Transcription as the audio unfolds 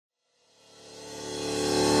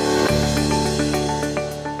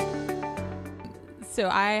So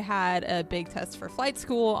I had a big test for flight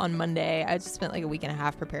school on Monday. I just spent like a week and a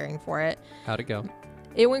half preparing for it. How'd it go?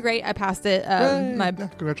 It went great. I passed it.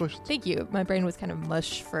 Congratulations. Thank you. My brain was kind of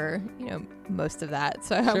mush for, most of that.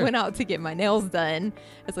 So I went out to get my nails done.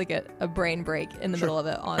 It's like a brain break in the middle of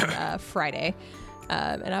it on Friday.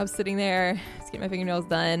 And I was sitting there just getting my fingernails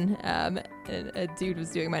done. And a dude was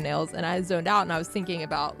doing my nails, and I zoned out, and I was thinking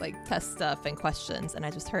about like test stuff and questions, and I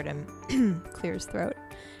just heard him clear his throat.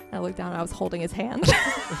 And I looked down, and I was holding his hand.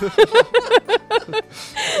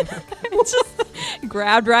 Just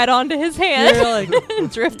grabbed right onto his hand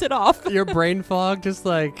and drifted off. Your brain fog just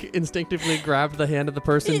like instinctively grabbed the hand of the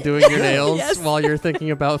person doing your nails while you're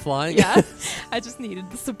thinking about flying. Yeah, I just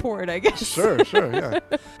needed the support, I guess. Sure, yeah.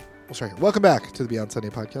 Well, sorry. Welcome back to the Beyond Sunday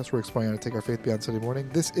podcast. We're exploring how to take our faith beyond Sunday morning.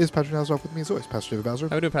 This is Patrick Hasselhoff with me as always, Pastor David Bowser.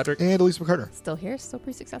 How we doing, Patrick? And Elise McCartner. Still here, still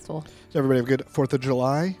pretty successful. So everybody have a good 4th of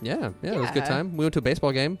July? Yeah, it was a good time. We went to a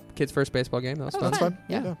baseball game, kids' first baseball game. That was fun. That's fun.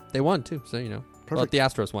 Yeah. They won too, so Well, the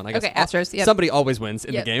Astros won, I guess. Okay, Astros, yep. Somebody always wins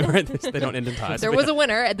in the game, right? They don't end in ties. There was a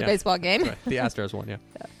winner at the baseball game. Right. The Astros won,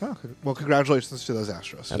 Oh, well, congratulations to those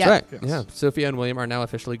Astros. That's right. Yes. Yeah, Sophia and William are now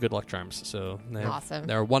officially good luck charms. So Awesome.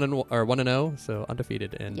 They're 1-0, so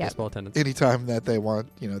undefeated in baseball attendance. Anytime that they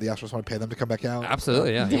want, the Astros want to pay them to come back out.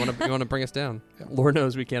 Absolutely, yeah. You want to bring us down. Yeah. Lord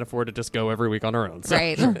knows we can't afford to just go every week on our own. So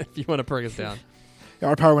Right. if you want to bring us down. Yeah,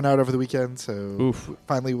 our power went out over the weekend, so Oof.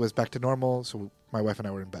 finally was back to normal. So my wife and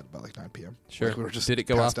I were in bed about like 9 p.m. Sure. Like we were just Did it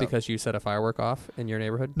go off passed out. because you set a firework off in your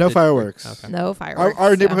neighborhood? No fireworks. Okay. No fireworks.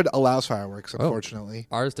 Our so- neighborhood allows fireworks, unfortunately.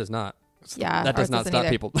 Ours does not. Yeah. That does ours not doesn't stop either.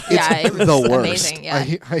 people. Yeah, it was the worst. amazing. Yeah.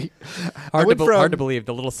 I Hard went from, to believe.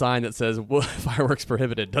 The little sign that says fireworks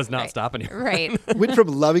prohibited does not Right. stop anyone. Right. went from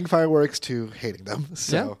loving fireworks to hating them. Yeah,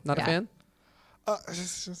 So not a Yeah. fan?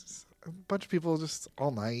 just a bunch of people just all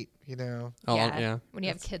night, Oh, yeah. When you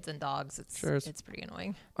have kids and dogs, it's pretty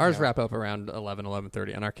annoying. Ours Yeah. wrap up around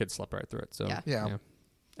 11:30, and our kids slept right through it. So Yeah.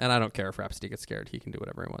 And I don't care if Rhapsody gets scared. He can do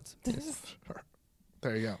whatever he wants. Sure.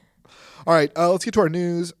 There you go. All right, let's get to our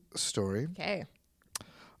news story. Okay.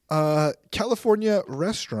 California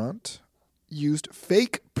restaurant used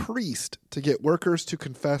fake priest to get workers to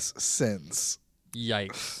confess sins.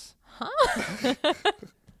 Yikes. Huh?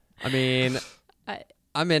 I mean,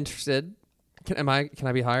 I'm interested. Can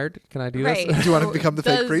I be hired? Can I do Right. this? Do you want to become the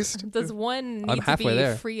fake priest? Does one I'm need to halfway be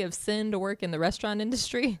there. free of sin to work in the restaurant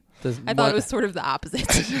industry? Does I thought it was sort of the opposite.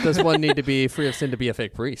 Does one need to be free of sin to be a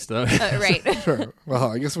fake priest, though? Right. Sure.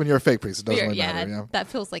 Well, I guess when you're a fake priest, it doesn't really matter. Yeah. That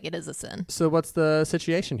feels like it is a sin. So what's the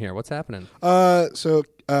situation here? What's happening? So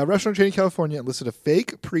restaurant chain in California enlisted a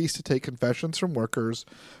fake priest to take confessions from workers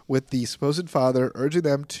with the supposed father urging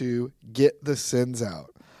them to get the sins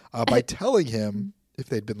out by telling him if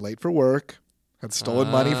they'd been late for work, had stolen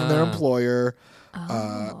money from their employer,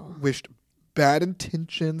 wished bad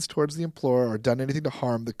intentions towards the employer, or done anything to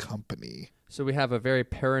harm the company. So we have a very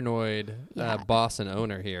paranoid boss and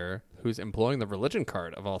owner here who's employing the religion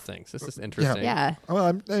card of all things. This is interesting. Yeah.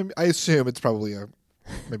 Well, I assume it's probably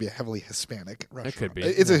maybe a heavily Hispanic restaurant. It could be.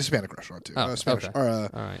 It's a Hispanic restaurant too. Oh, Spanish. okay. Or All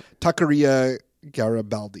right. Taqueria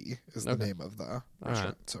Garibaldi is the name of the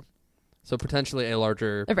restaurant. Right. So potentially a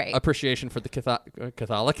larger Right. appreciation for the Catholic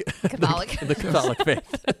Catholic. the Catholic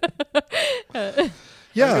faith. I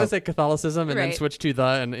Yeah. was going to say Catholicism and then Right. switch to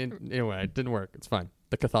anyway, it didn't work. It's fine.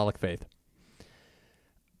 The Catholic faith.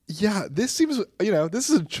 Yeah, this seems, this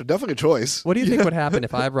is definitely a choice. What do you think would happen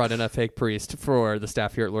if I brought in a fake priest for the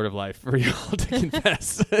staff here at Lord of Life for you all to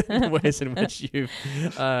confess the ways in which you've,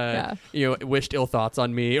 wished ill thoughts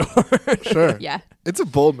on me? Sure. Yeah. It's a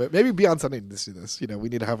bold move. Maybe Beyond Sunday needs to do this. We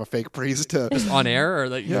need to have a fake priest to... On air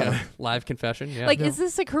or Yeah. live confession? Yeah. Is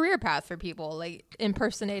this a career path for people, like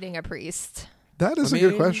impersonating a priest? That is a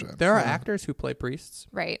good question. There are Yeah. actors who play priests.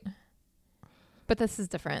 Right. But this is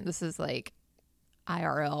different. This is like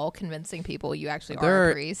IRL convincing people you actually There are are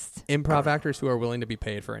a priest. Improv actors who are willing to be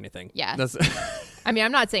paid for anything. Yeah. That's I mean,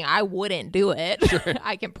 I'm not saying I wouldn't do it.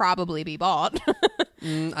 I can probably be bought.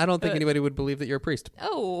 I don't think anybody would believe that you're a priest.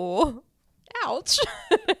 Oh, ouch.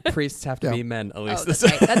 Priests have to Yeah. be men, at Oh, least. that's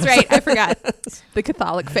right. That's right. I forgot. The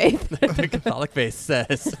Catholic faith. The Catholic faith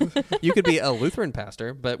says you could be a Lutheran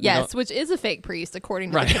pastor, but we Yes, don't- which is a fake priest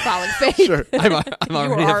according to Right. the Catholic faith. Sure. I'm You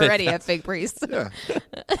already, are already a a fake priest. Yeah.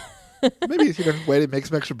 Maybe way to make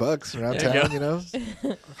some extra bucks around town.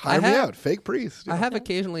 Hire me out, fake priest. I have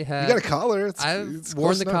occasionally had. You got a collar. I've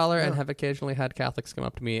worn the collar and have occasionally had Catholics come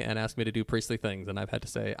up to me and ask me to do priestly things, and I've had to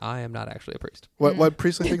say I am not actually a priest. What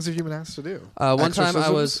priestly things have you been asked to do? One time I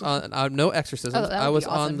was on no exorcisms. Oh, I was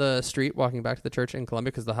awesome. on the street walking back to the church in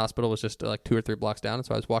Columbia because the hospital was just like 2 or 3 blocks down, and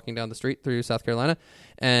so I was walking down the street through South Carolina,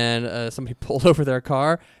 and somebody pulled over their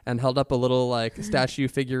car and held up a little like statue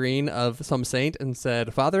figurine of some saint and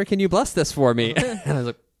said, "Father, can you bless this for me?" And I was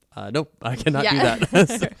like, "Nope, I cannot do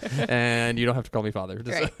that." And you don't have to call me Father.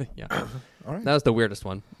 Just, yeah, All right. that was the weirdest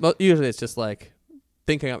one. Well, usually it's just like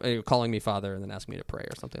calling me Father and then asking me to pray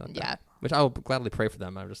or something like that. Which I will gladly pray for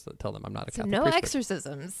them. I just tell them I'm not a Catholic no priest.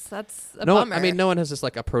 exorcisms. That's a No, bummer. I mean, no one has just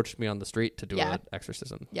like approached me on the street to do an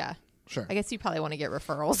exorcism. Yeah. Sure. I guess you probably want to get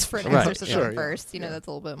referrals for an Right. exorcism first. That's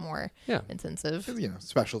a little bit more intensive.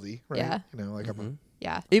 Specialty, right? Yeah.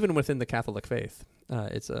 Yeah. Even within the Catholic faith,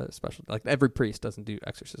 it's a special. Like every priest doesn't do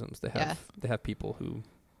exorcisms. They have people who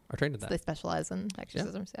are trained in that. They specialize in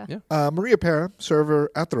exorcisms. Yeah. Maria Pera,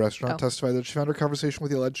 server at the restaurant, testified that she found her conversation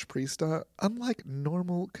with the alleged priest unlike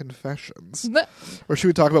normal confessions, where she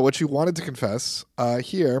would talk about what she wanted to confess.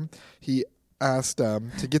 Here, he asked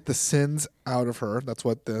to get the sins out of her. That's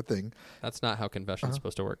what the thing. That's not how confession is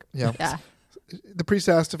supposed to work. Yeah. The priest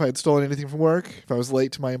asked if I had stolen anything from work, if I was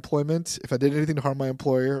late to my employment, if I did anything to harm my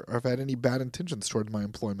employer, or if I had any bad intentions toward my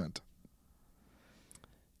employment.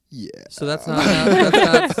 Yeah. So that's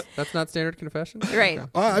not standard confession? Right.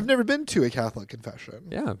 I've never been to a Catholic confession.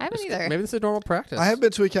 Yeah. I haven't either. Maybe this is normal practice. I have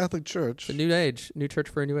been to a Catholic church. It's a new age, new church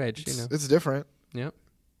for a new age. It's different. Yeah.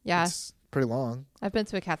 Yeah. It's pretty long. I've been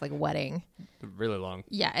to a Catholic wedding. Really long.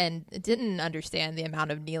 Yeah, and didn't understand the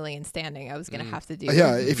amount of kneeling and standing I was going to have to do.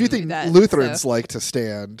 Yeah, if you think that, Lutherans like to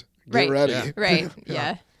stand, get ready. Yeah. Right,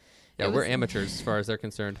 yeah. Yeah, we're amateurs as far as they're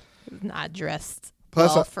concerned. Not dressed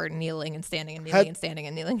Plus, for kneeling and standing and kneeling and standing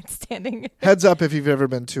and kneeling and standing. Heads up if you've ever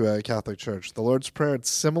been to a Catholic church. The Lord's Prayer,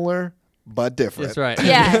 it's similar, but different. That's right.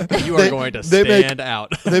 Yeah. You are going to stand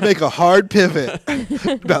out. They make a hard pivot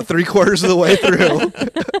about 3/4 of the way through.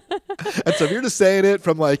 And so if you're just saying it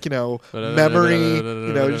from memory,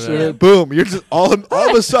 just boom, you're just all of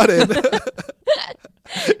a sudden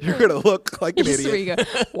you're gonna look like an Just where idiot. you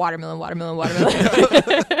go, watermelon, watermelon,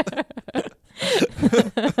 watermelon.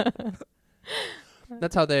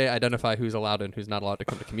 That's how they identify who's allowed and who's not allowed to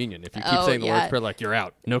come to communion. If you keep saying the Lord's Prayer, like, you're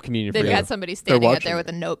out. No communion They've for you. got somebody standing out there watching with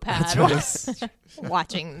a notepad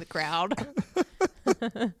watching the crowd.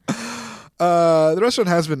 The restaurant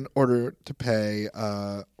has been ordered to pay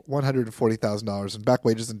 $140,000 in back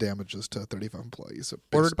wages and damages to 35 employees. So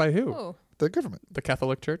Ordered by who? Oh, the government. The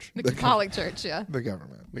Catholic Church? the Catholic Church, yeah. The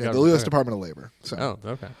government. The The government, U.S. okay. Department of Labor. So. Oh,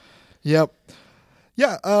 okay. Yep.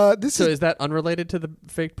 Yeah. So is that unrelated to the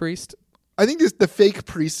fake priest? I think the fake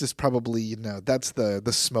priest is probably that's the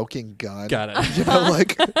smoking gun. Got it.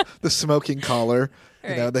 Like the smoking collar.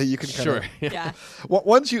 Right. That you can kind Sure. of. Yeah.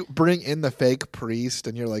 Once you bring in the fake priest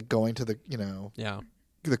and you're like going to the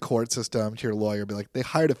the court system to your lawyer, be like, they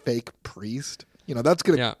hired a fake priest. That's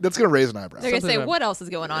gonna raise an eyebrow. They're going to say, Something what else is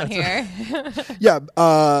going on here? Yeah.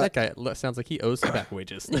 That guy sounds like he owes some back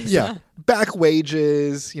wages. Yeah. Back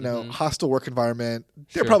wages, hostile work environment.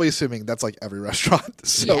 They're probably assuming that's like every restaurant.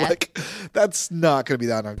 So that's not going to be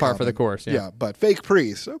that uncommon. Par for the course. Yeah. But fake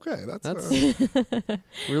priest. Okay. That's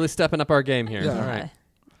really stepping up our game here. Yeah. All right.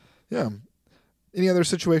 yeah. Any other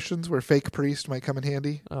situations where fake priest might come in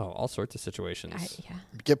handy? Oh, all sorts of situations.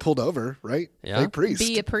 Get pulled over, right? Yeah. Fake priest.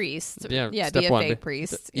 Be a priest. Yeah, be step a one. fake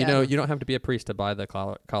priest. You know, you don't have to be a priest to buy the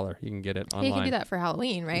collar. You can get it online. You can do that for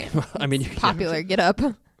Halloween, right? I mean, Popular. Get up.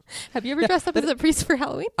 Have you ever dressed up as a priest for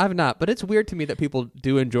Halloween? I've not, but it's weird to me that people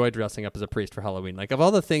do enjoy dressing up as a priest for Halloween. Like, of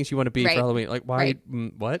all the things you want to be for Halloween, like, why?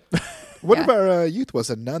 Right. What? One of our youth was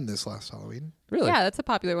a nun this last Halloween. Really? Yeah, that's a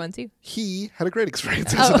popular one too. He had a great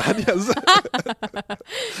experience as a nun. Yes.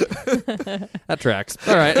 That tracks.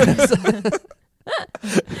 All right.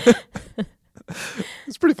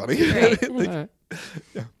 It's pretty funny. Right. All right.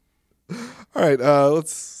 All right.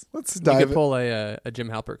 Let's You dive. could pull a Jim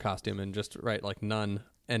Halpert costume and just write like nun,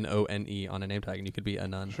 None, on a name tag, and you could be a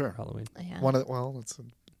nun for Halloween. Yeah. It's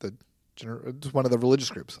one of the religious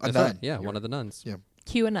groups. A That's nun. right. Yeah, one of the nuns. Yeah.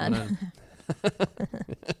 QAnon.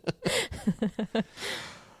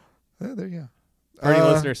 There you go. For any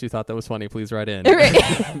listeners who thought that was funny, please write in. Right.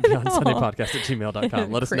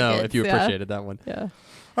 BeyondSundayPodcast@gmail.com. Let us know if you Crickets, yeah. appreciated that one. Yeah.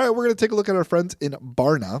 All right, we're going to take a look at our friends in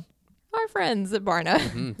Barna. Our friends at Barna.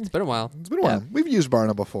 It's been a while. It's been a while. We've used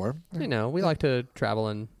Barna before. You know, we like to travel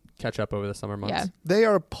and catch up over the summer months. Yeah. They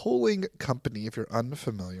are a polling company, if you're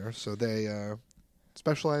unfamiliar. So they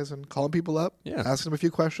specialize in calling people up, Yeah. asking them a few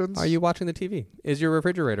questions. Are you watching the TV? Is your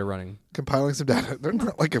refrigerator running? compiling some data? They're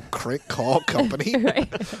not like a crank call company. Right.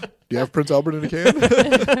 Do you have Prince Albert in a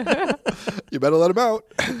can? You better let him out.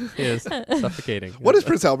 He is suffocating. What is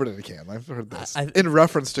Prince Albert in a can? I've heard this I- in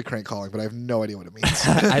reference to crank calling, but I have no idea what it means.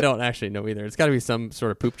 I don't actually know either. It's got to be some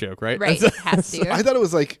sort of poop joke, right? Right. It has to. I thought it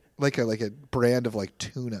was like a brand of like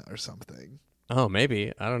tuna or something. Oh,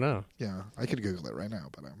 maybe. I don't know. Yeah, I could Google it right now,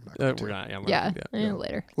 but I'm not going to. We're not. Yeah, Yeah. yeah.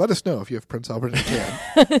 Later. Let us know if you have Prince Albert in a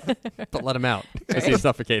can. But let him out because Right. he's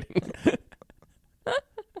suffocating.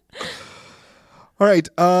 All right.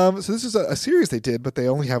 So this is a series they did, but they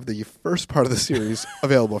only have the first part of the series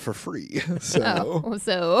available for free. So, Oh,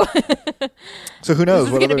 so so who this knows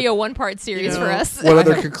is what going to other be a one-part series for us. what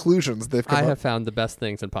other conclusions they've come I up. have found the best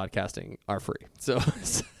things in podcasting are free. So,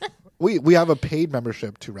 We have a paid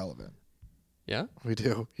membership to Relevant. yeah. We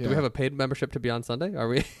do. Yeah. Do we have a paid membership to Beyond Sunday? Are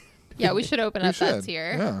we? Yeah, we should open We up that should.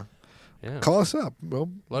 tier. Yeah. Yeah. Call us up. Well,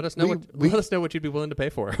 Let us know. Let us know what you'd be willing to pay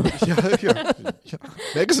for. yeah.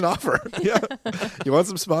 Make us an offer. Yeah. You want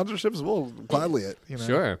some sponsorships? We'll gladly it. You know?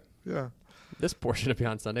 Sure. Yeah. This portion of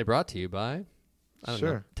Beyond Sunday brought to you by, I don't know,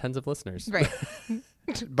 Sure. tens of listeners. Right.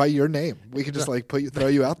 By your name, we can just like throw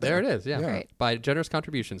you out there. There it is. Yeah. Yeah. Right. By generous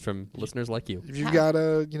contributions from listeners like you. If you've got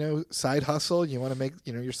a side hustle, you want to make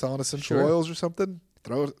you're selling essential Sure. oils or something,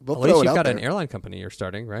 we'll At throw least it you've out got there. an airline company you're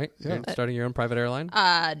starting, right? Yeah. You're starting your own private airline.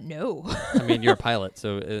 No. I mean, you're a pilot,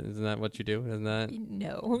 so isn't that what you do? Isn't that?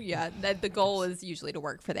 No. Yeah. The goal is usually to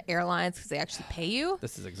work for the airlines because they actually pay you.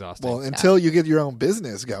 This is exhausting. Well, until you get your own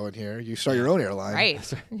business going here, you start your own airline. Right.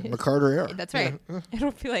 McCarter Air. That's right.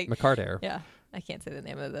 It'll be like, McCart Air. yeah. I can't say the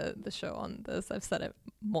name of the show on this. I've said it.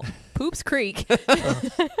 Poops Creek.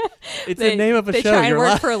 It's the name of a they show. try and You're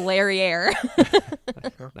work li- for Larry Air.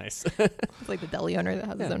 Nice. It's like the deli owner that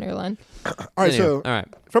has his own airline. All right, so all right.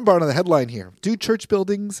 from Barn on the headline here: do church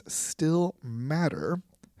buildings still matter?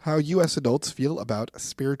 How U.S. adults feel about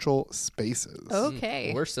spiritual spaces.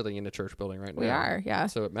 Okay. We're sitting in a church building right now. We are, yeah.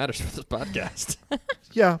 So it matters for this podcast.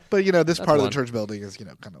 Yeah, but this part of one. the church building is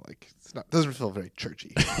kind of like doesn't feel very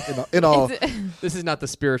churchy in all. This is not the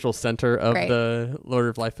spiritual center of Right. the Lord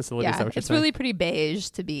of Life facility. Is Yeah, that what you're it's saying? really pretty beige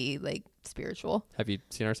to be like spiritual. Have you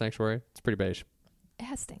seen our sanctuary? It's pretty beige. It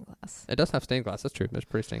has stained glass. It does have stained glass. That's true. There's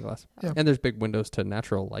pretty stained glass. Yeah. And there's big windows to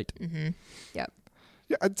natural light. Mm-hmm. Yep.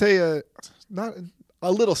 Yeah, I'd say not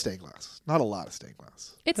a little stained glass, not a lot of stained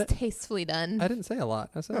glass. It's But- tastefully done. I didn't say a lot.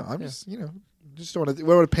 I said, No, I'm yeah. just don't want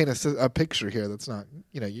to paint a picture here that's not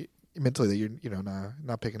mentally that you're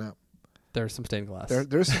not picking up. There's some stained glass.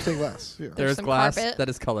 There's some stained glass. Yeah. There's some glass carpet. that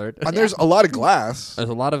is colored. And there's a lot of glass. There's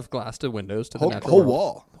a lot of glass to windows to the Whole, natural whole world.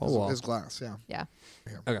 wall. Whole wall. is glass. Yeah. Yeah.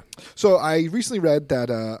 Okay. So I recently read that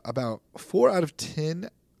about 4 out of 10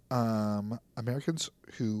 Americans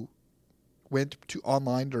who went to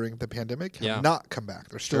online during the pandemic have Yeah. not come back.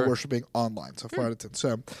 They're still Sure. worshiping online. So 4 out of 10.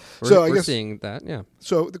 So We're, I we're guess seeing that. Yeah.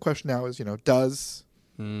 so. The question now is, does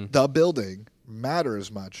Mm. the building matter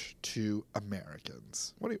as much to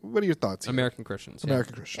Americans? What are your thoughts? Here? American Christians. yeah.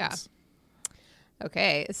 American Christians.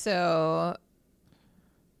 Okay, so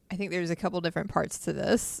I think there's a couple different parts to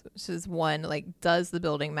this. Which is one, like, does the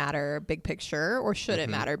building matter big picture, or should it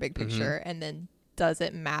matter big picture? And then does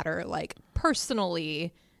it matter like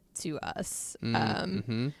personally to us?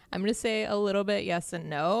 Mhm. I'm gonna say a little bit yes and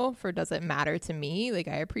no for does it matter to me? Like,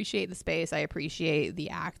 I appreciate the space. I appreciate the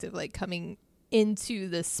act of like coming into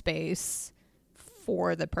this space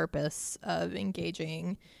for the purpose of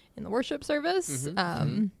engaging in the worship service.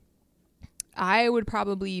 I would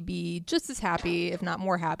probably be just as happy, if not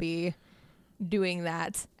more happy, doing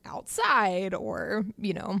that outside or,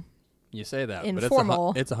 You say that,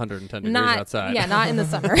 Informal. but it's 110 degrees not outside. Yeah, not in the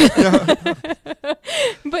summer.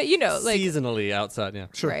 But like seasonally outside. Yeah.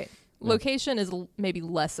 Sure. right. Location is maybe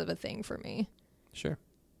less of a thing for me. Sure.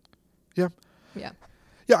 Yeah. Yeah.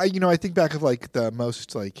 Yeah. I think back of like the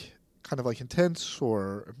most like kind of like intense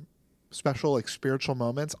or special like spiritual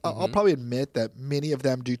moments. I'll probably admit that many of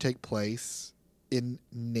them do take place in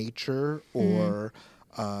nature or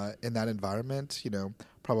in that environment.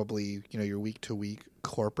 Probably your week to week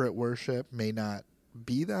corporate worship may not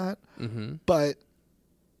be that,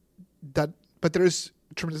 but there's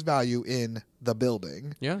tremendous value in the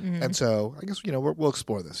building. Yeah. And so I guess we'll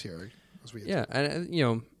explore this here as we Yeah,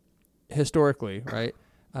 and historically, right,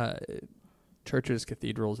 churches,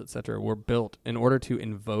 cathedrals, etc., were built in order to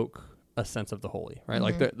invoke a sense of the holy, right?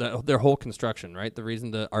 Like their whole construction, right? The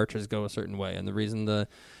reason the arches go a certain way, and the reason the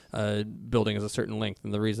building is a certain length,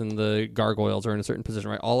 and the reason the gargoyles are in a certain position,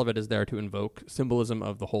 right? All of it is there to invoke symbolism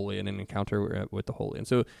of the holy and an encounter with the holy. And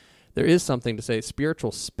so there is something to say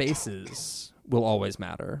spiritual spaces will always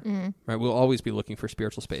matter, right? We'll always be looking for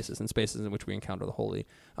spiritual spaces and spaces in which we encounter the holy.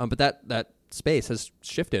 But that space has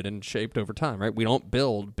shifted and shaped over time, right? We don't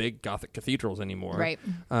build big Gothic cathedrals anymore. Right.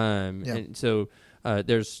 And so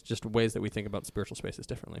there's just ways that we think about spiritual spaces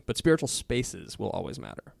differently. But spiritual spaces will always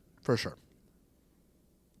matter. For sure.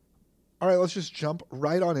 All right, let's just jump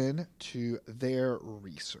right on in to their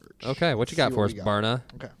research. Okay, what you got for us, Barna?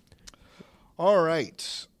 Okay. All right.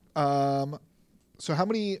 So how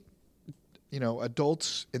many,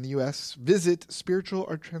 adults in the U.S. visit spiritual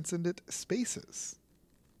or transcendent spaces?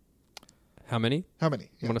 How many? How many? You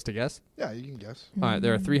Yeah. want us to guess? Yeah, you can guess. All right,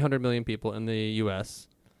 there are 300 million people in the U.S.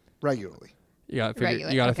 Regularly. You got to figure.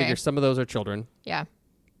 Regular, You got to okay. figure some of those are children. Yeah.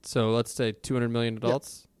 So let's say 200 million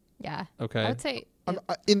adults. Yeah. Okay. I would say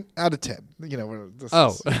Out of 10. This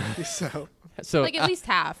Oh. is, so So like at least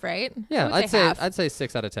half, right? yeah, I would say half. I'd say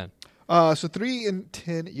 6 out of 10. so 3 in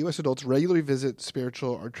 10 U.S. adults regularly visit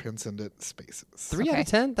spiritual or transcendent spaces. 3 out Okay. of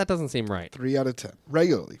 10? That doesn't seem right. 3 out of 10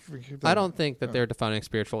 regularly. I don't think that they're defining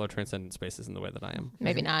spiritual or transcendent spaces in the way that I am.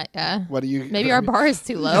 Maybe not. Yeah. What do you? Maybe our bar is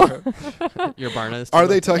too low. Your Barna is. Are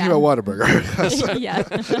they talking Yeah. about Whataburger? yeah.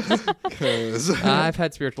 'Cause- I've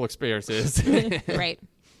had spiritual experiences. Right.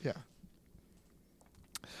 yeah.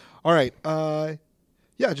 All right.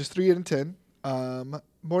 Just 3 in 10.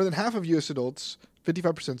 More than half of U.S. adults,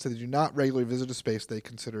 55%, say they do not regularly visit a space they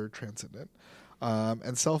consider transcendent.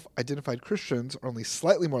 And self-identified Christians are only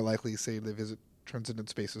slightly more likely to say they visit transcendent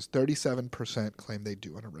spaces. 37% claim they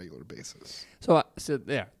do on a regular basis. So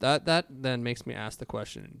that then makes me ask the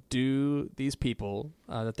question: do these people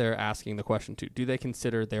that they're asking the question to, do they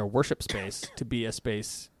consider their worship space to be a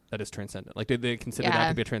space that is transcendent? Like, do they consider that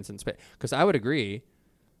to be a transcendent space? Because I would agree,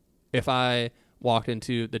 if I walked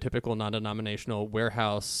into the typical non-denominational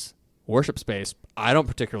warehouse worship space, I don't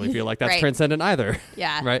particularly feel like that's Right. transcendent either.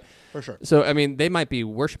 Yeah. Right? For sure. So, I mean, they might be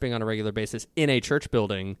worshiping on a regular basis in a church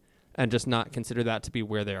building and just not consider that to be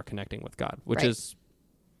where they are connecting with God, which Right. is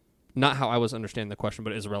not how I was understanding the question,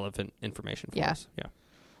 but is relevant information for Yeah. us. Yeah.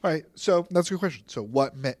 All right. So that's a good question. So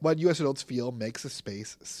what U.S. adults feel makes a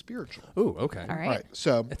space spiritual? Ooh, okay. All right. All right.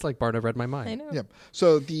 So It's like Barna read my I mind. know. yeah.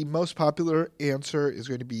 So the most popular answer is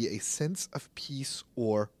going to be a sense of peace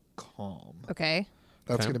or calm. Okay.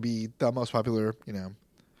 That's Okay. going to be the most popular,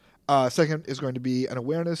 Second is going to be an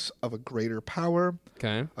awareness of a greater power,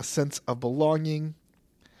 Okay. a sense of belonging,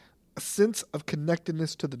 a sense of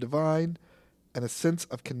connectedness to the divine, and a sense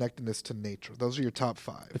of connectedness to nature. Those are your top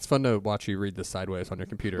 5. It's fun to watch you read this sideways on your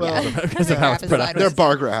computer Well, because of how it's Graph is put out. sideways. They're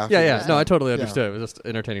bar graph. Yeah. No, I totally Yeah. understood. It was just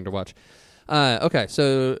entertaining to watch. Okay,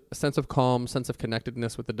 so a sense of calm, sense of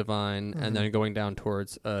connectedness with the divine, and then going down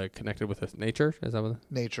towards connected with nature. Is that what?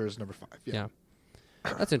 Nature is number 5. Yeah.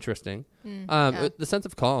 That's interesting. Yeah. The sense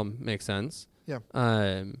of calm makes sense. Yeah.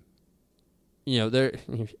 There.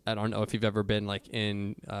 I don't know if you've ever been like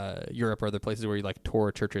in Europe or other places where you like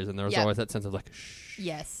tour churches, and there's Yeah. always that sense of like, shh,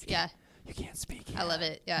 Yes. Yeah. you can't speak. I love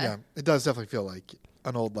it. Yeah. Yeah. It does definitely feel like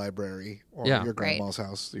an old library or Yeah. your grandma's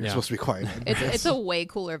house. You're Yeah. supposed to be quiet. It's a way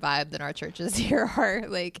cooler vibe than our churches here are.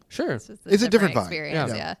 Like, Sure. it's just It's a different vibe.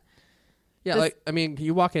 experience. Yeah. Yeah. Yeah, This- like I mean,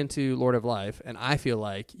 you walk into Lord of Life, and I feel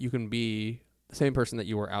like you can be the same person that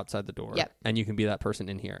you were outside the door, Yep. and you can be that person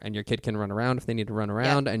in here, and your kid can run around if they need to run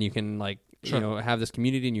around, and you can like Sure. have this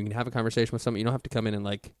community, and you can have a conversation with someone. You don't have to come in and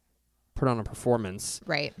like put on a performance.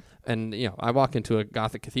 Right. And I walk into a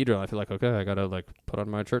Gothic cathedral, I feel like, okay, I gotta like put on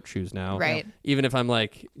my church shoes now. Right. Even if I'm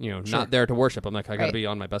like Sure. not there to worship, I'm like, I gotta Right. be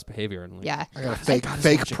on my best behavior and like, Yeah. I got to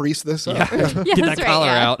fake priest this up. yeah, Yeah, get that that's right, collar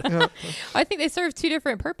yeah. out. I think they serve two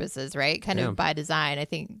different purposes, right? Kind Yeah. of by design. I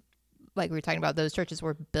think, like we were talking about, those churches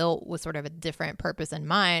were built with sort of a different purpose in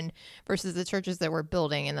mind versus the churches that we're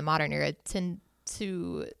building in the modern era tend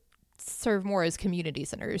to serve more as community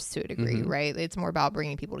centers to a degree, right? It's more about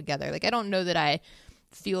bringing people together. Like, I don't know that I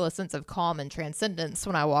feel a sense of calm and transcendence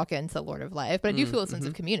when I walk into Lord of Life, but I do feel a sense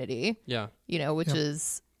of community, Yeah. which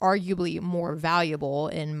is arguably more valuable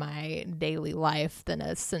in my daily life than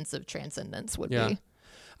a sense of transcendence would Yeah. be.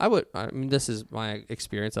 I mean, this is my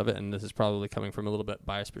experience of it, and this is probably coming from a little bit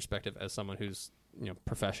biased perspective as someone whose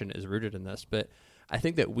profession is rooted in this. But I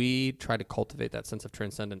think that we try to cultivate that sense of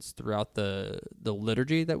transcendence throughout the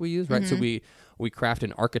liturgy that we use, right? So we craft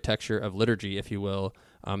an architecture of liturgy, if you will,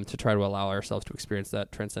 to try to allow ourselves to experience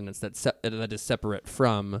that transcendence that is separate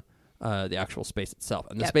from the actual space itself.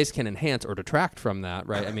 And the space can enhance or detract from that,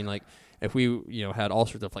 right? I mean, like, if we, had all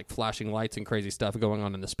sorts of like flashing lights and crazy stuff going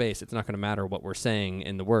on in the space, it's not going to matter what we're saying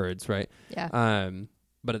in the words, right? Yeah.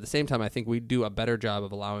 But at the same time, I think we do a better job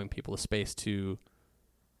of allowing people a space to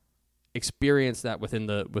experience that within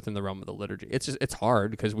the realm of the liturgy. It's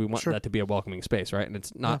hard because we want Sure. that to be a welcoming space, right? And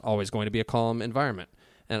it's not always going to be a calm environment.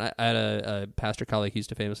 And I had a pastor colleague who used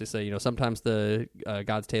to famously say, sometimes the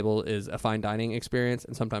God's table is a fine dining experience,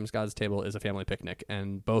 and sometimes God's table is a family picnic,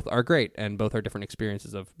 and both are great, and both are different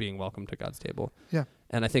experiences of being welcome to God's table. Yeah.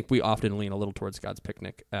 And I think we often lean a little towards God's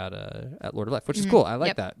picnic at Lord of Life, which is cool. I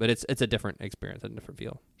like that, but it's a different experience, a different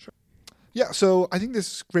feel. Sure. Yeah, so I think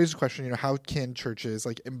this raises a question, how can churches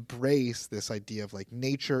embrace this idea of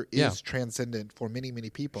nature is transcendent for many, many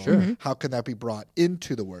people? Sure. Mm-hmm. How can that be brought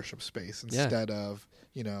into the worship space instead of,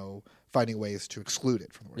 finding ways to exclude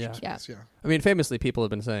it from the worship space? Yeah. I mean, famously, people have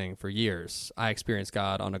been saying for years, I experience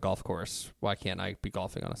God on a golf course. Why can't I be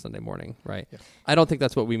golfing on a Sunday morning, right? Yeah. I don't think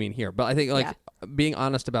that's what we mean here, but I think being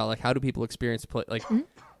honest about how do people experience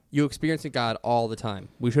you experiencing God all the time.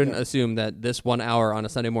 We shouldn't assume that this 1 hour on a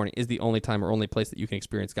Sunday morning is the only time or only place that you can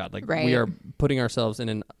experience God. We are putting ourselves in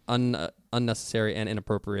an unnecessary and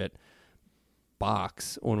inappropriate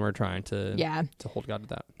box when we're trying to hold God to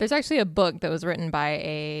that. There's actually a book that was written by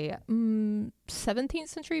a 17th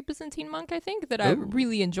century Byzantine monk, I think, that I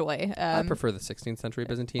really enjoy. I prefer the 16th century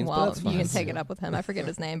Byzantines, but well, that's fine. You can take it up with him. I forget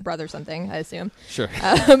his name. Brother something, I assume. Sure.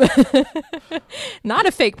 Not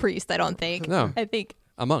a fake priest, I don't think. No. I think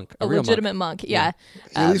a monk. A legitimate monk. Yeah.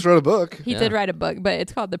 He at least wrote a book. He did write a book, but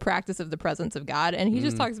it's called The Practice of the Presence of God. And he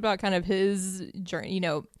just talks about kind of his journey,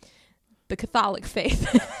 the Catholic faith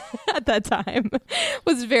at that time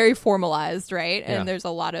was very formalized, right? And there's a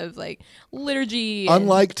lot of liturgy.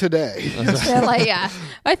 Unlike today.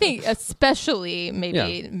 I think especially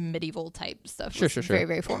maybe medieval type stuff. Sure. Very,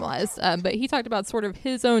 very formalized. But he talked about sort of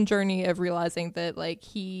his own journey of realizing that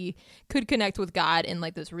he could connect with God in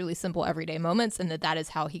those really simple everyday moments, and that is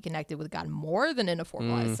how he connected with God more than in a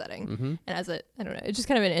formalized setting. Mm-hmm. And I don't know, it's just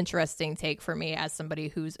kind of an interesting take for me as somebody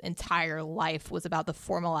whose entire life was about the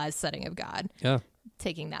formalized setting of God. Yeah.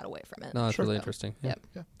 Taking that away from it. No, that's really interesting. Yep.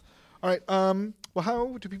 Yeah. All right. Well,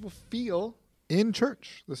 how do people feel in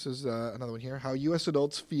church? This is another one here. How U.S.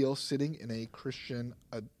 adults feel sitting in a Christian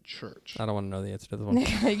church. I don't want to know the answer to the one.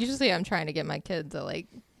 Usually I'm trying to get my kid to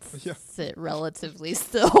sit relatively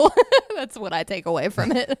still. That's what I take away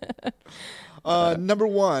from it. Number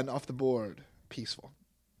one off the board, peaceful.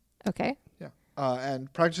 Okay. Yeah.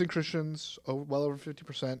 And practicing Christians, well over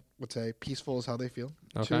 50% would say peaceful is how they feel.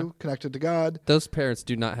 Okay. 2, connected to God. Those parents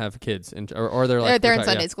do not have kids, or they're they're in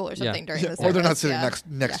Sunday school or something during this. Or they're not sitting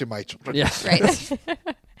next to my children. Yeah.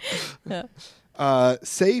 Right.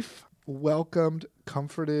 Safe, welcomed,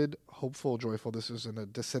 comforted, hopeful, joyful. This is in a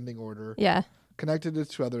descending order. Yeah. Connected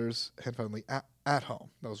to others and family at home.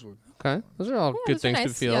 Those would. Okay. Those are all good things to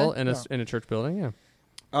feel in a church building. Yeah.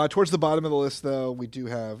 Towards the bottom of the list, though, we do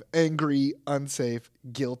have angry, unsafe,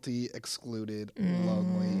 guilty, excluded,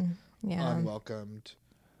 lonely, unwelcomed,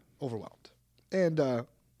 overwhelmed, and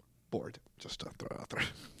bored. Just to throw it out there,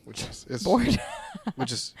 which is bored,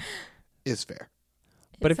 which is fair.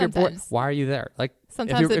 But if you're bored, why are you there?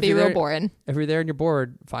 Sometimes it'd be real boring. If you're there and you're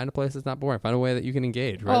bored, find a place that's not boring. Find a way that you can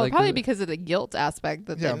engage. Right? Well, probably because of the guilt aspect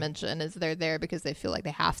that they mention is they're there because they feel like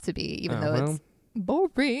they have to be, even though it's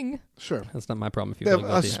boring. Sure. That's not my problem. If you have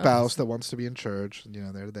a spouse that wants to be in church,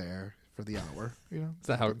 they're there for the hour. Is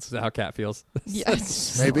that how Kat feels?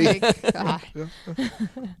 Yes. Maybe. God.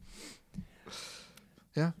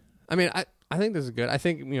 Yeah. I mean, I think this is good. I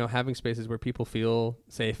think, having spaces where people feel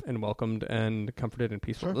safe and welcomed and comforted and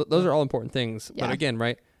peaceful, Sure. Those are all important things. Yeah. But again,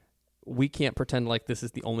 right, we can't pretend like this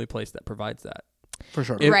is the only place that provides that. For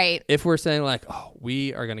sure. Right. If we're saying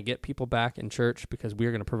we are going to get people back in church because we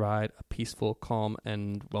are going to provide a peaceful, calm,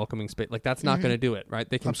 and welcoming space, that's not going to do it, right?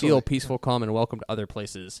 They can feel peaceful, calm, and welcome to other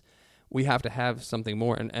places. We have to have something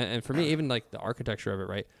more. And for me, even the architecture of it,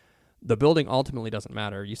 right? The building ultimately doesn't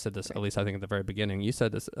matter. You said this, at least I think at the very beginning. You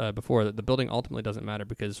said this before, that the building ultimately doesn't matter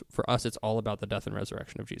because for us, it's all about the death and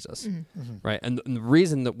resurrection of Jesus, right? And the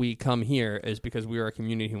reason that we come here is because we are a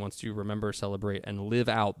community who wants to remember, celebrate, and live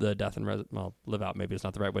out the death and live out maybe is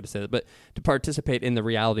not the right way to say it, but to participate in the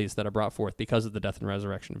realities that are brought forth because of the death and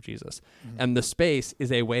resurrection of Jesus. And the space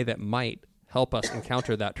is a way that might help us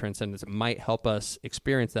encounter that transcendence. It might help us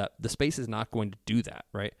experience that. The space is not going to do that,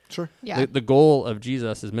 right? Sure. Yeah. The goal of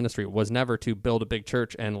Jesus' ministry was never to build a big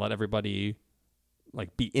church and let everybody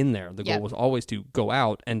be in there. The goal was always to go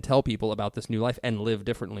out and tell people about this new life and live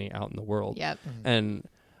differently out in the world. Yep. And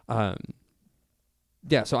so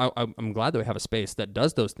I'm glad that we have a space that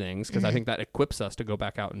does those things because I think that equips us to go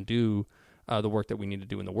back out and do the work that we need to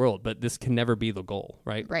do in the world. But this can never be the goal,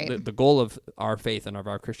 right? Right. The goal of our faith and of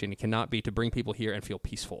our Christianity cannot be to bring people here and feel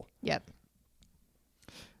peaceful. Yep.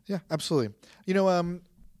 Yeah, absolutely.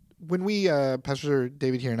 when we, Pastor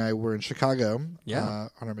David here and I were in Chicago Yeah.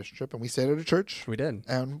 on our mission trip, and we stayed at a church, We did.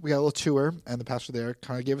 and we got a little tour, and the pastor there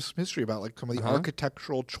kind of gave us some history about like some of the Uh-huh.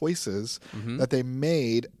 architectural choices Mhm. that they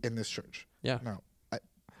made in this church. Yeah. Now,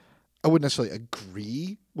 I wouldn't necessarily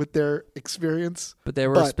agree with their experience. But there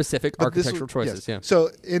were But- specific but this architectural was- choices. yes. Yeah. So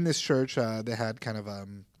in this church, they had kind of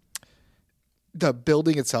the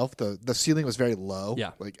building itself. The ceiling was very low.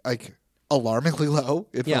 Yeah. like alarmingly low.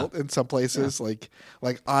 It Yeah. felt in some places like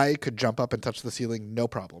I could jump up and touch the ceiling, no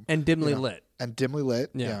problem. And dimly You know, lit. and dimly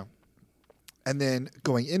lit. Yeah. Yeah. And then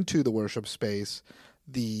going into the worship space,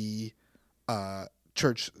 the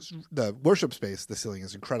the worship space, the ceiling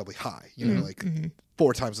is incredibly high. You know, like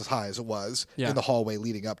 4 times as high as it was Yeah. in the hallway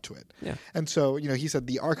leading up to it. Yeah. And so, he said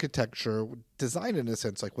the architecture designed in a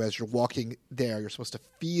sense, like as you're walking there, you're supposed to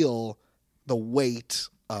feel the weight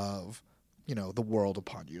of, the world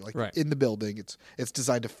upon you. Like Right. in the building, it's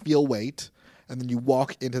designed to feel weight. And then you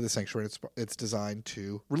walk into the sanctuary, and it's designed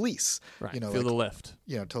to release. Right. Feel Feel the lift.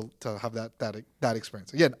 to have that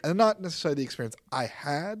experience again, and not necessarily the experience I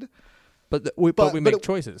had, But we but make it-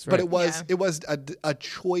 choices, right? but it Yeah. was a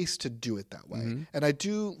choice to do it that way, Mm-hmm. and I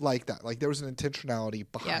do like that. Like there was an intentionality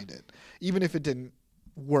behind it, even if it didn't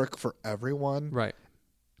work for everyone. right.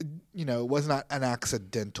 It was not an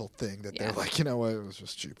accidental thing that Yeah. they're like, it was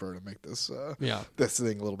just cheaper to make this Yeah. this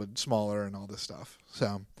thing a little bit smaller and all this stuff.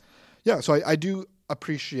 So, yeah, so I do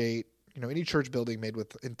appreciate, any church building made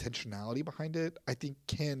with intentionality behind it, I think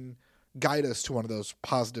can guide us to one of those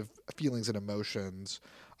positive feelings and emotions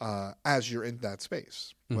as you're in that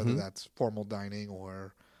space, whether Mhm. that's formal dining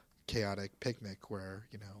or chaotic picnic where,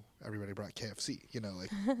 everybody brought KFC, like,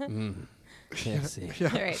 Mm. KFC. yeah,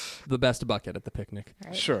 All right. The best bucket at the picnic.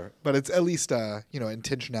 All right. sure. But it's at least,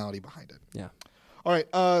 intentionality behind it. Yeah. All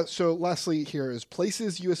right. So lastly, here is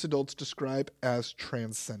places U.S. adults describe as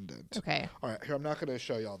transcendent. Okay. All right. Here, I'm not going to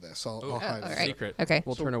show y'all this. I'll hide all it. right. Secret. Okay.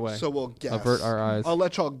 We'll turn away. So we'll guess. Avert our eyes. I'll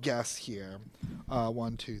let y'all guess here.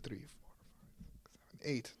 1, 2, 3, 4, 5,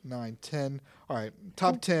 7, 8, 9, 10. All right.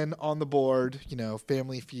 Top 10 on the board.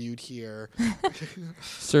 Family Feud here.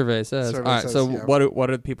 Survey says. Survey All right. says, So yeah. what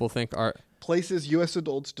do people think are? Places U.S.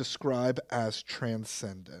 adults describe as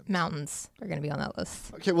transcendent. Mountains are going to be on that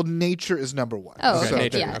list. Okay. Well, nature is number 1. Oh, Okay, So,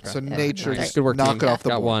 nature, yeah. okay. So Yeah, nature, right. just Good work, knock team. it off the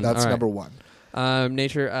Got board. one. That's All right. number 1.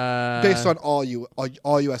 Nature. Based on all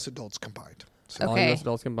U.S. adults combined. So, all Okay. U.S.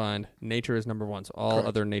 adults combined, nature is number 1. So all Correct.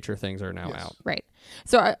 other nature things are now Yes. out. Right.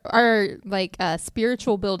 So are like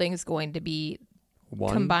spiritual buildings going to be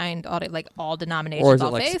One. combined, all denominations, Or is it,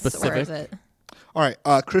 all like, faiths, or is specific? it? all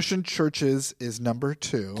right. Christian churches is number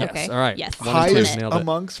 2. Yes. Okay. All right. Yes. One and two. Highest Nailed it.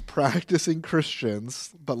 amongst practicing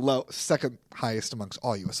Christians, but second highest amongst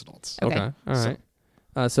all U.S. adults. Okay. Okay. All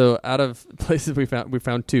right. So out of places we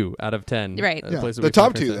found 2 out of 10. Right. Yeah, Places the we top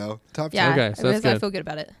found 2 transcend- though. Top 2. Yeah. Okay, so that's I good. feel good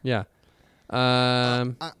about it. Yeah.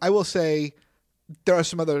 I will say there are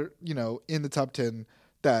some other, in the top 10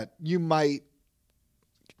 that you might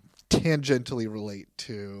tangentially relate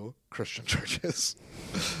to Christian churches,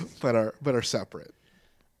 but are separate.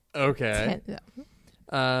 Okay.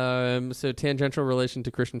 Yeah. So tangential relation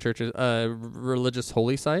to Christian churches, religious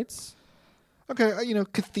holy sites. Okay,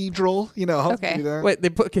 cathedral. I'll Okay. do that. Wait, they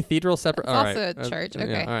put cathedral separate. It's all also right. a church. Yeah,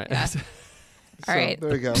 Okay. all right. Yeah. So, all right.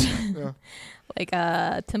 There you go. Yeah.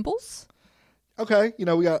 Like temples. Okay,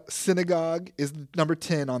 we got synagogue is number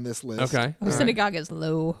 10 on this list. Okay. Oh, all right. synagogue is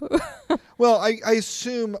low. Well, I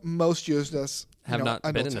assume most U.S. Have not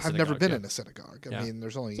been adults in a have never synagogue, been yeah. in a synagogue. I Yeah. mean,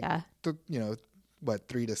 there's only Yeah.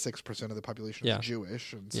 3 to 6% of the population Yeah. is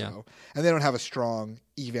Jewish, and Yeah. and they don't have a strong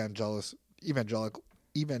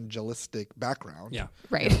evangelistic background. Yeah.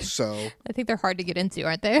 Right. So I think they're hard to get into,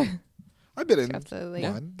 aren't they? I've been in You have to like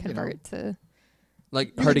one. convert to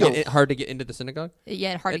Like You hard to can get go- hard to get into the synagogue.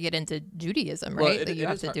 hard It- to get into Judaism, Well, right? it- Like you it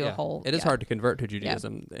have is to hard- do a yeah. whole. It is yeah. hard to convert to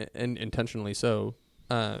Judaism, and intentionally so.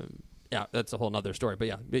 Yeah, that's a whole nother story. But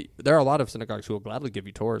yeah, there are a lot of synagogues who will gladly give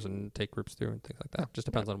you tours and take groups through and things like that. Just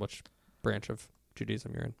depends on which branch of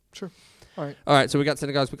Judaism you're in. Sure. All right. All right. So we got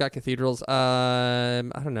synagogues, we got cathedrals. I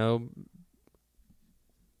don't know.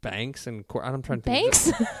 Banks and I'm trying to think.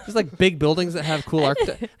 Banks, Just like big buildings that have cool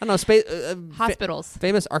architecture. I don't know. Space. hospitals.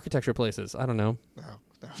 Famous architecture places. I don't know. No.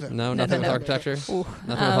 No, nothing with no. architecture. Ooh, Nothing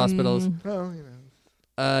with hospitals.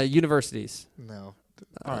 No. Universities. No.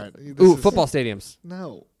 All right. Football stadiums.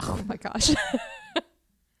 No. Oh my gosh.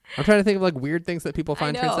 I'm trying to think of like weird things that people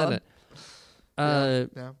find know. transcendent.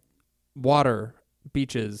 Yeah. Water,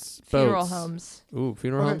 beaches, Funeral boats. homes. Ooh,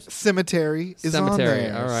 funeral Okay. homes. Cemetery is on Cemetery,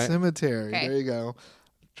 there. all right. Cemetery. Okay. There you go.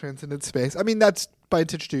 Transcendent space. I mean, that's by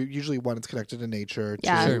intention to usually one, it's connected to nature.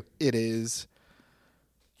 Yeah. Two, Sure. it is,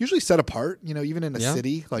 usually set apart. Even in a Yeah.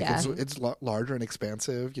 city, like Yeah. it's larger and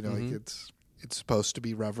expansive. Like it's supposed to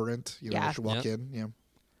be reverent. Yeah. You should walk Yep. in. Yeah,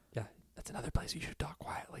 Yeah, that's another place you should talk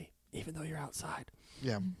quietly, even though you're outside.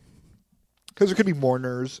 yeah. Because there could be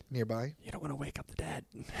mourners nearby. You don't want to wake up the dead.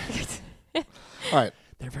 All right,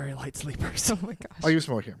 They're very light sleepers. Oh my gosh. I'll use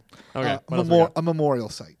some more here. Okay. what else we got? A memorial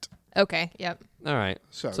site. Okay. Yep. All right.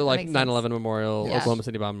 So, So like makes 9/11 Memorial, Yeah. Oklahoma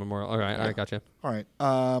City Bomb Memorial. All right. All right. Gotcha. all right.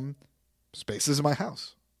 Spaces in my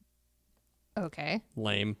house. Okay.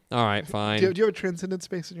 Lame. All right. Fine. Do you have a transcendent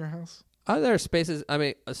space in your house? There are spaces. I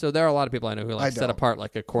mean, so there are a lot of people I know who I like set don't. apart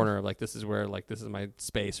like a corner of like this is where like this is my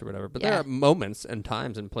space or whatever. But there Yeah. are moments and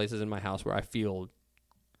times and places in my house where I feel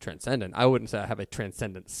transcendent. I wouldn't say I have a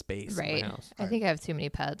transcendent space Right. in my house. I think I have too many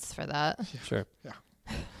pets for that. Sure. Yeah.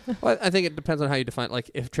 Well, I think it depends on how you define. Like,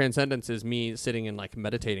 if transcendence is me sitting and like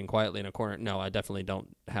meditating quietly in a corner, no, I definitely don't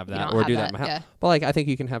have You that don't or have do that in my house. Yeah. But like, I think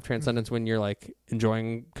you can have transcendence when you're like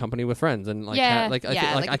enjoying company with friends and like, Yeah, I think,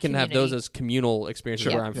 yeah, like like I a can have those community. as communal experiences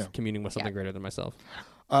Sure. where I'm Yeah. communing with something Yeah. greater than myself.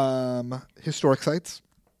 Historic sites.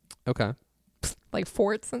 Okay. Like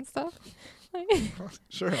forts and stuff.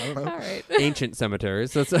 Sure, I don't All know. right. Ancient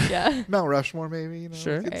cemeteries. That's Yeah. Mount Rushmore, maybe.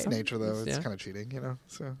 Sure. It's Right. nature though. It's Yeah. kind of cheating,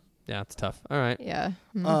 So, yeah, it's tough. All right. Yeah.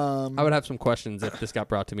 Mm. I would have some questions if this got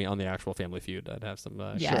brought to me on the actual Family Feud. I'd have some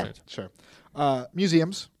Yeah. questions. Sure.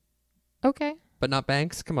 Museums. Okay. But not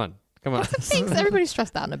banks. Come on. Come on. Thanks. Everybody's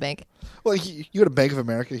stressed out in a bank. Well, you go to Bank of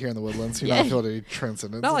America here in the Woodlands. You're Yeah. not feeling any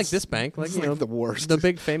transcendence. Not like It's- this bank. Like it's you know the worst. the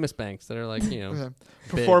big famous banks that are like Yeah.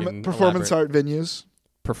 big and Performance art venues.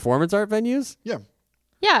 performance art venues. Yeah.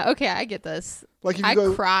 Yeah. Okay. I get this. Like if you I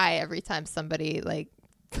go. cry every time somebody like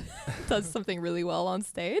does something really well on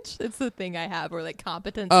stage. It's the thing I have where like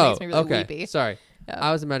competence Oh, makes me really okay. weepy. Sorry, Yeah.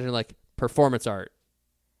 I was imagining like performance art,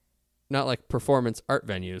 not like performance art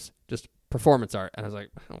venues, just performance art. And I was like,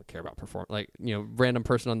 I don't care about random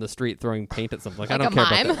person on the street throwing paint at something. Like I Like don't a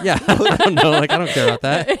care mime? about that. Yeah, I don't know. Like I don't care about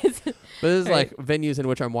that. It's But this is Right. like venues in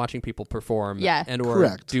which I'm watching people perform. Yeah. and or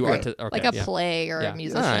Correct. do Right. art. Okay, like a yeah. play or Yeah. a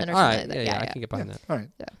musician All right, or all something right. like that. Yeah, I can get behind that. All right.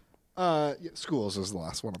 Schools is the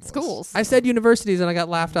last one on the Schools. I said universities and I got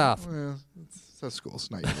laughed off. list. Yeah, it says schools,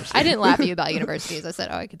 not universities. I didn't laugh at you about universities. I said,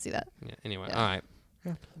 oh, I could see that. Yeah, anyway, Yeah. all right.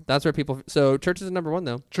 Yeah. That's where people. So church is number one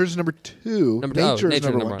though. Church is number 2. Number two. Oh, Nature is nature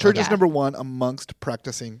number number 1. one. Church Okay. is number 1 amongst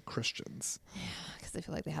practicing Christians. Because I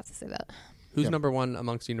feel like they have to say that. Who's Yeah. number one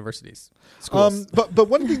amongst universities? Schools. But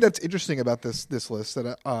one thing that's interesting about this list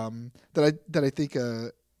that I think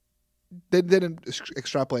they didn't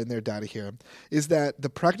extrapolate in their data here is that the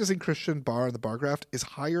practicing Christian bar in the bar graph is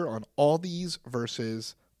higher on all these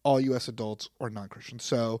versus all U.S. adults or non-Christians.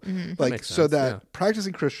 So makes sense, yeah.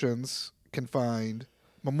 practicing Christians can find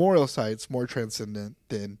memorial sites more transcendent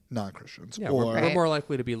than non-Christians, yeah, or we're more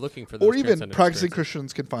likely to be looking for those or even transcendent practicing experiences.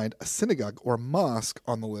 Christians can find a synagogue or mosque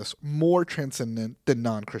on the list more transcendent than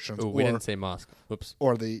non-Christians Ooh, we didn't say mosque. Whoops,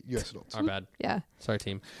 or the U.S. adults. our bad. Yeah. Sorry,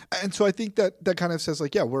 team. And so I think that kind of says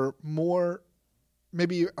like, yeah, we're more,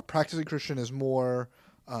 maybe a practicing Christian is more,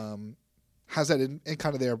 has that in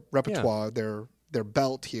kind of their repertoire, their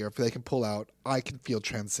belt here. If they can pull out, I can feel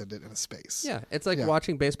transcendent in a space. Yeah, it's like Yeah.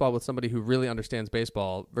 watching baseball with somebody who really understands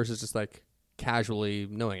baseball versus just like casually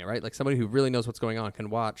knowing it, right? Like somebody who really knows what's going on can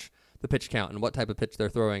watch the pitch count and what type of pitch they're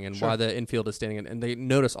throwing and Sure. why the infield is standing in, and they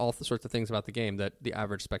notice all the sorts of things about the game that the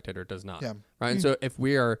average spectator does not. Yeah. Right. And so if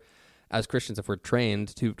we are, as Christians, if we're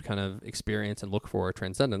trained to kind of experience and look for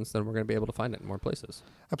transcendence, then we're going to be able to find it in more places.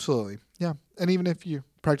 Absolutely. Yeah. And even if you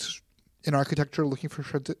practice in architecture looking for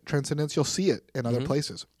transcendence, you'll see it in other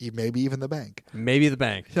places, maybe even the bank. Maybe the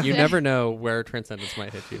bank. You Yeah. never know where transcendence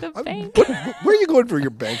might hit you. The bank. Where are you going for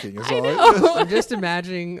your banking? Is I all right? know. I'm just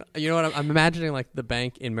imagining, you know what? I'm imagining like the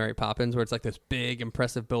bank in Mary Poppins, where it's like this big,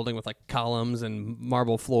 impressive building with like columns and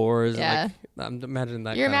marble floors. Yeah. And, like, I'm imagining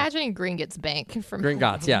that. You're kinda- imagining Gringotts Bank from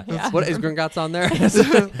Gringotts, yeah. Yeah. What is Gringotts on there?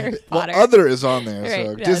 Harry Well, Potter. other is on there, so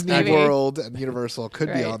Right, yeah, Disney maybe. World and Universal could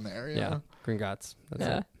be Right. on there. yeah, Gringotts. That's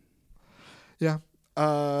Yeah. it. Yeah.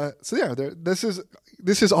 So yeah, this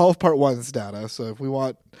is all of part one's data. So if we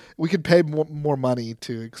want, we could pay more money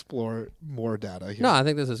to explore more data here. No, I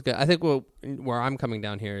think this is good. I think where I'm coming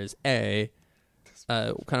down here is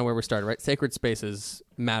kind of where we started, right? Sacred spaces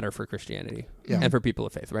matter for Christianity Yeah. and for people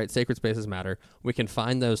of faith, right? Sacred spaces matter. We can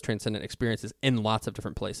find those transcendent experiences in lots of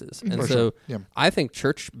different places. And For so sure. Yeah. I think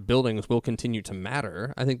church buildings will continue to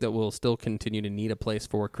matter. I think that we'll still continue to need a place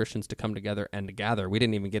for Christians to come together and to gather. We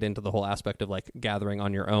didn't even get into the whole aspect of like gathering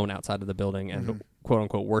on your own outside of the building and quote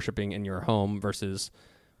unquote worshiping in your home versus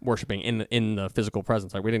worshiping in the physical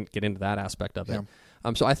presence. Like we didn't get into that aspect of it.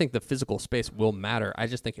 So I think the physical space will matter. I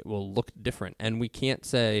just think it will look different, and we can't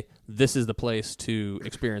say this is the place to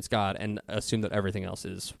experience God and assume that everything else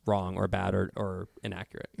is wrong or bad or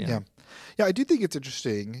inaccurate. Yeah. I do think it's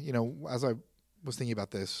interesting. As I was thinking about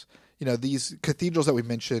this, these cathedrals that we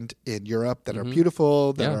mentioned in Europe that are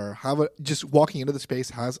beautiful, that just walking into the space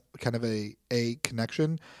has kind of a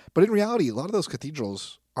connection. But in reality, a lot of those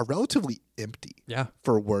cathedrals are relatively empty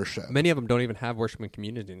for worship. Many of them don't even have worshiping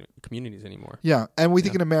communities anymore. Yeah, and we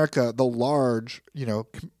think in America, the large,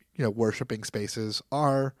 worshiping spaces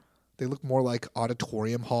they look more like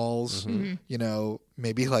auditorium halls,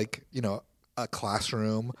 maybe like, a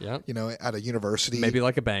classroom, at a university. Maybe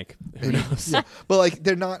like a bank. Who knows? But like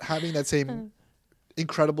they're not having that same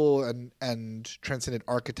incredible and transcendent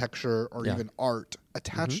architecture or even art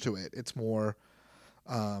attached to it. It's more,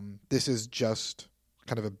 this is just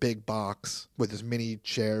kind of a big box with as many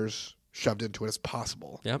chairs shoved into it as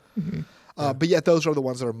possible. Yep. But yet those are the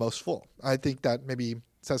ones that are most full. I think that maybe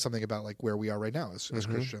says something about like where we are right now as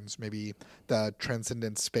Christians. Maybe the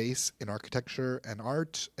transcendent space in architecture and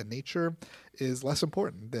art and nature is less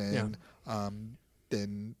important than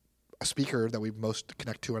a speaker that we most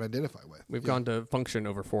connect to and identify with. We've gone to function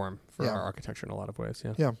over form for our architecture in a lot of ways.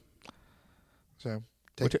 Yeah. So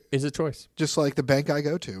which is a choice. Just like the bank I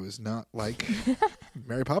go to is not like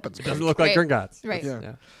Mary Poppins. It doesn't look like Gringotts. Right.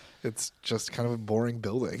 Yeah. It's just kind of a boring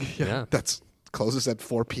building. Yeah. That's closes at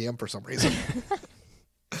 4 p.m. for some reason.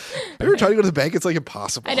 Have you ever tried to go to the bank? It's like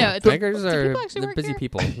impossible. I know. Bankers they're busy here?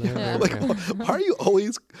 people. Like, why are you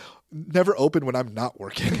always never open when I'm not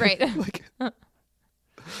working? Right. Like,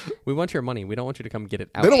 we want your money. We don't want you to come get it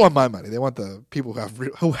out. they don't want my money. They want the people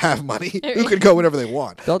who have money, who can go whenever they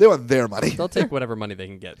want. They want their money. They'll take whatever money they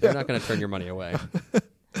can get. They're not going to turn your money away.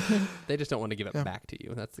 They just don't want to give it back to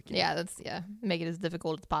you. That's the key. Yeah, make it as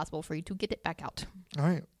difficult as possible for you to get it back out. All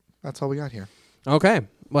right. That's all we got here. Okay.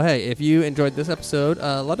 Well, hey, if you enjoyed this episode,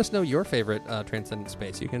 let us know your favorite transcendent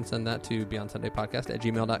space. You can send that to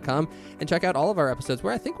beyondsundaypodcast@gmail.com and check out all of our episodes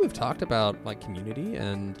where I think we've talked about like community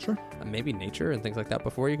and maybe nature and things like that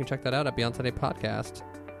before. You can check that out at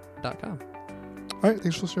beyondsundaypodcast.com. All right.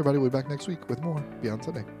 Thanks for listening, everybody. We'll be back next week with more Beyond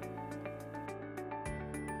Sunday.